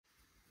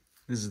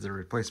This is the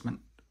replacement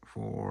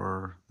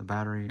for the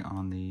battery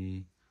on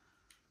the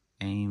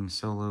AIM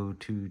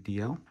Solo2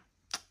 DL.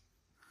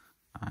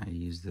 I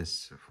use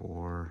this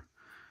for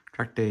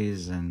track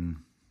days and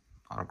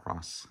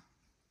autocross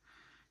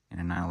in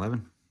a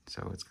 911.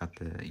 So it's got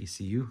the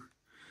ECU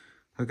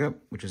hookup,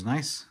 which is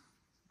nice.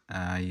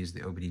 I use the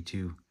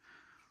OBD2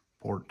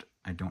 port.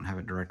 I don't have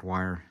a direct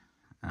wire.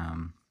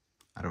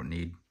 I don't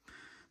need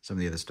some of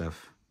the other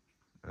stuff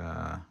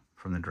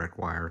from the direct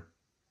wire.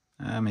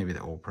 Maybe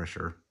the oil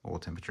pressure, oil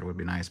temperature would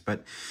be nice.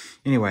 But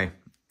anyway,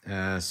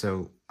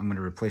 so I'm going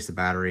to replace the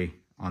battery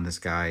on this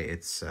guy.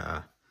 It's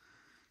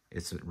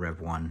Rev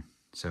 1,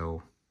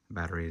 so the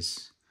battery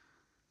is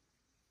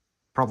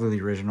probably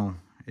the original.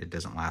 It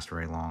doesn't last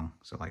very long.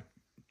 So like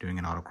doing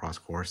an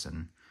autocross course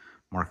and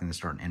marking the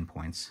start and end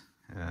points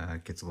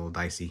gets a little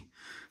dicey.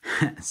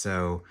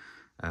 So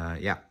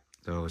yeah,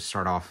 so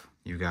start off,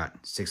 you've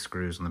got 6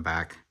 screws on the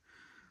back.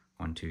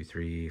 1, 2,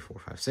 3, 4,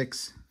 5,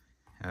 6.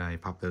 You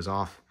pop those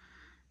off,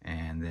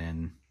 and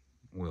then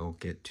we'll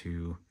get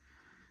to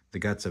the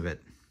guts of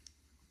it.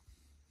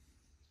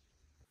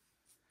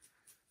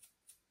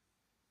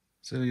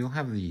 So you'll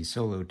have the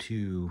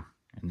Solo2,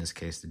 in this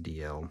case the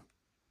DL,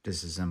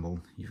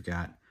 disassembled. You've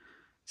got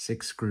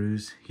 6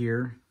 screws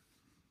here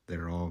that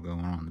are all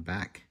going on the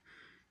back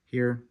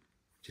here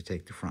to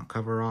take the front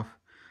cover off.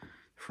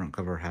 The front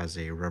cover has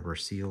a rubber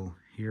seal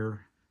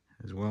here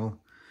as well.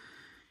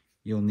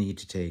 You'll need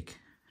to take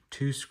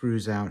 2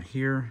 screws out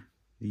here,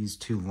 these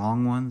 2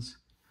 long ones.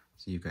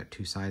 So you've got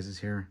 2 sizes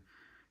here.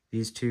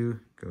 These 2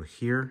 go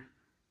here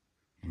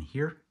and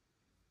here.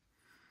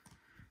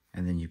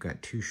 And then you've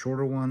got 2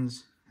 shorter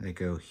ones that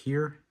go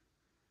here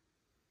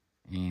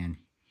and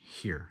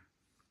here.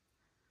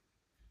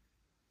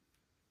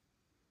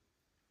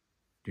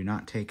 Do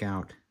not take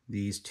out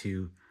these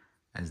 2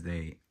 as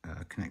they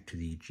connect to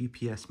the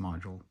GPS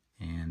module,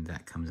 and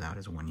that comes out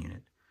as 1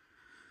 unit.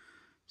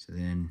 So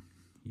then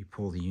you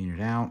pull the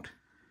unit out,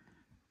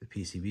 the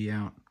PCB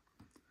out,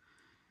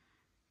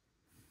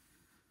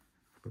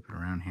 flip it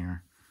around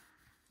here,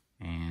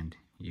 and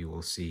you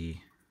will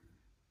see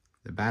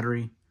the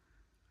battery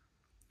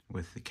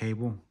with the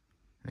cable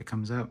that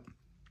comes up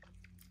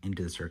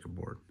into the circuit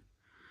board.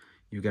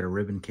 You've got a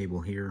ribbon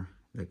cable here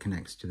that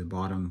connects to the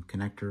bottom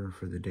connector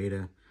for the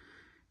data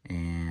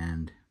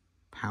and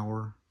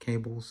power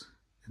cables,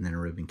 and then a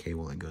ribbon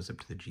cable that goes up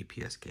to the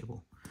GPS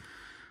cable.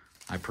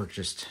 I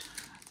purchased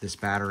this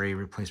battery,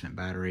 replacement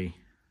battery,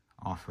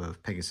 off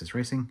of Pegasus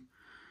Racing.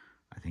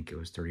 I think it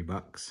was 30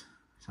 bucks,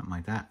 something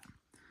like that.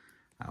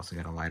 I also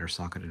got a lighter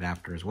socket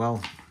adapter as well,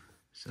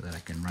 so that I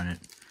can run it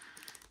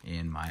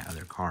in my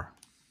other car.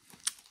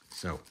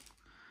 So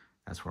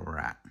that's where we're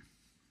at.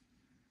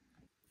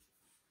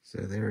 So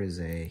there is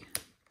a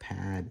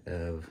pad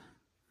of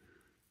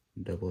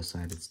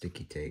double-sided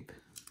sticky tape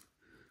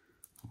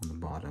on the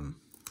bottom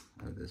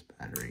of this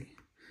battery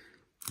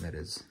that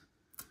is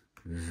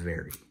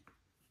very,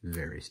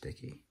 very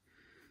sticky,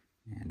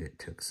 and it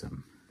took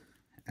some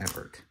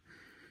effort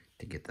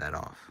to get that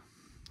off.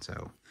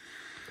 So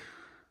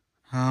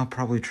I'll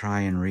probably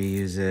try and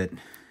reuse it.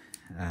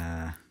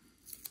 I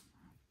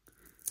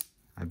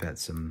bet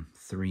some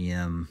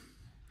 3M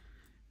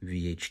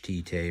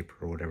VHT tape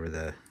or whatever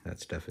that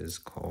stuff is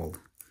called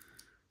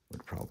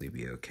would probably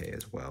be okay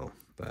as well,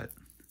 but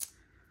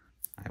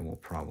I will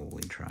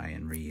probably try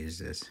and reuse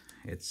this.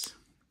 It's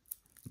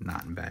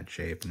not in bad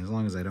shape, and as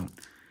long as I don't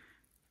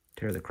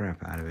tear the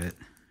crap out of it,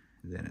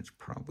 then it's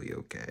probably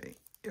okay.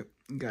 Yep,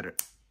 got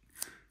it.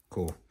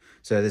 Cool.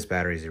 So this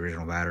battery is the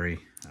original battery.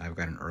 I've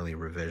got an early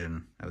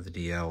revision of the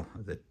DL,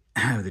 of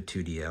the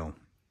 2DL.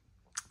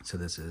 So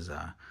this is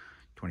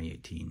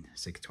 2018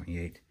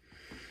 628.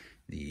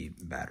 The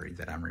battery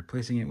that I'm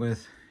replacing it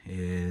with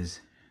is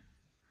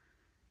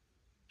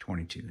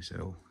 22,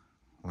 so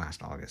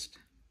last August.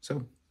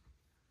 So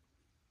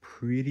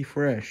pretty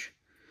fresh.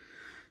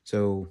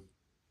 So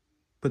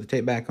put the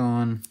tape back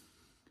on,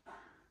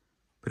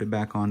 put it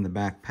back on the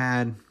back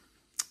pad,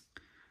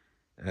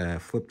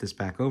 flip this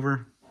back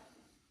over,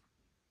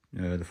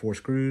 the 4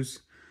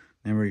 screws.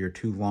 Remember, your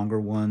 2 longer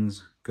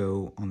ones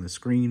go on the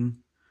screen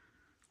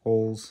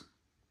holes,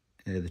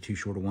 the 2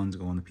 shorter ones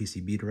go on the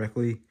PCB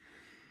directly,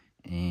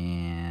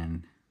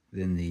 and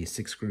then the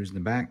 6 screws in the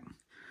back.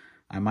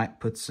 I might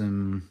put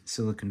some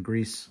silicone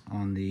grease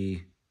on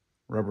the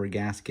rubber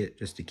gasket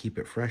just to keep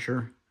it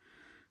fresher.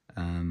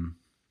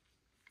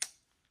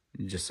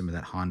 Just some of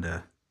that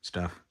Honda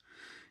stuff.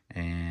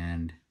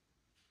 And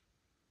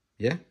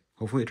yeah,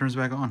 hopefully it turns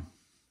back on.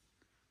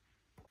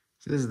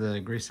 So this is the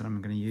grease that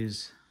I'm going to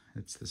use.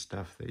 It's the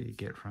stuff that you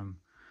get from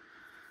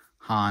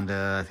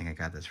Honda. I think I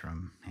got this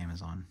from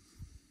Amazon.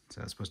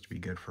 So it's supposed to be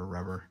good for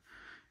rubber.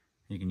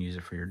 You can use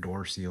it for your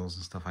door seals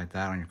and stuff like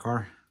that on your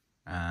car.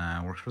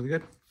 Works really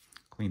good.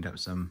 Cleaned up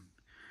some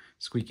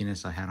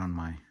squeakiness I had on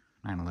my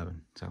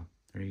 911. So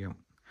there you go.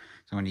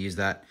 So I'm going to use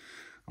that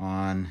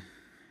on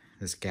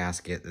this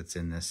gasket that's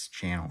in this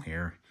channel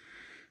here.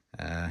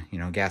 You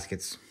know,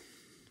 gasket's,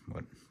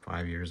 what,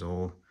 5 years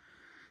old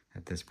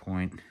at this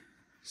point.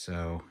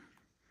 So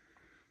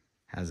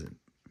hasn't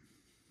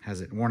Has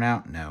it worn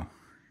out? No.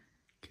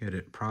 Could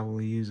it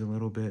probably use a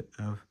little bit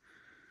of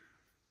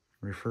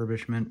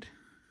refurbishment?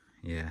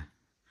 Yeah.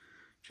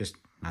 Just,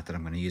 not that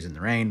I'm going to use it in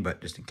the rain,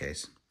 but just in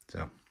case.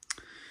 So,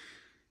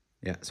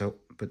 yeah, so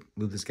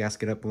lube this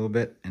gasket up a little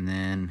bit and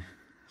then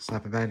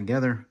slap it back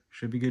together.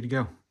 Should be good to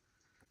go.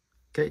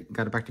 Okay,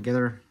 got it back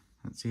together.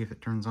 Let's see if it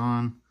turns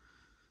on.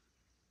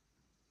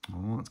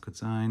 Oh, that's a good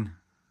sign.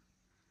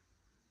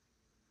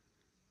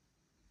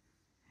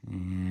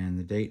 And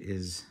the date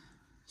is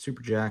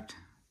super jacked,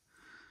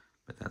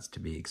 but that's to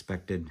be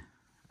expected.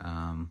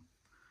 68%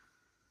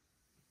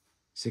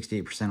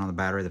 on the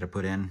battery that I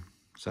put in,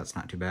 so that's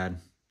not too bad.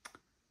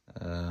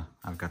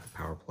 I've got the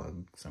power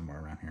plug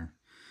somewhere around here.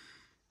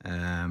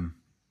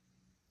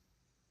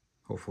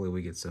 Hopefully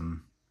we get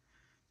some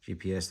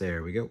GPS.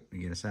 There we go. We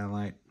get a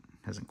satellite.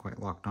 Hasn't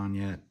quite locked on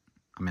yet.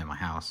 I'm at my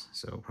house,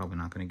 so probably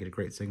not going to get a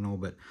great signal,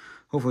 but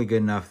hopefully good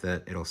enough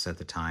that it'll set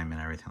the time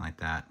and everything like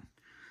that.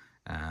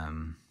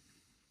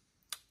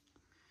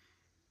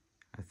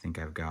 I think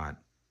I've got,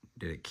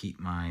 did it keep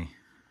my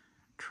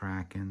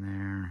track in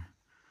there?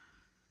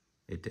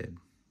 It did.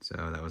 So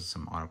that was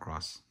some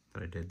autocross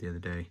that I did the other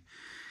day.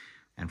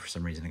 And for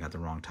some reason I got the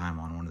wrong time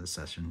on one of the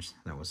sessions.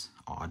 That was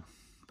odd.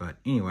 But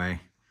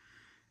anyway,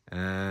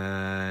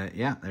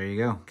 yeah, there you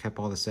go. Kept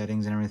all the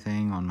settings and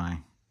everything on my,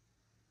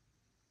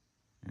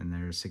 and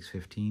there's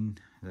 615.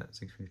 Is that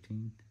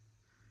 615?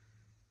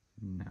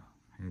 No,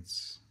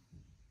 it's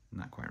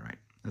not quite right.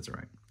 That's all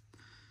right.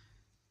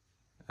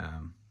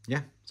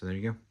 Yeah, so there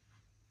you go.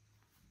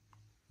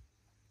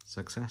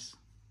 Success.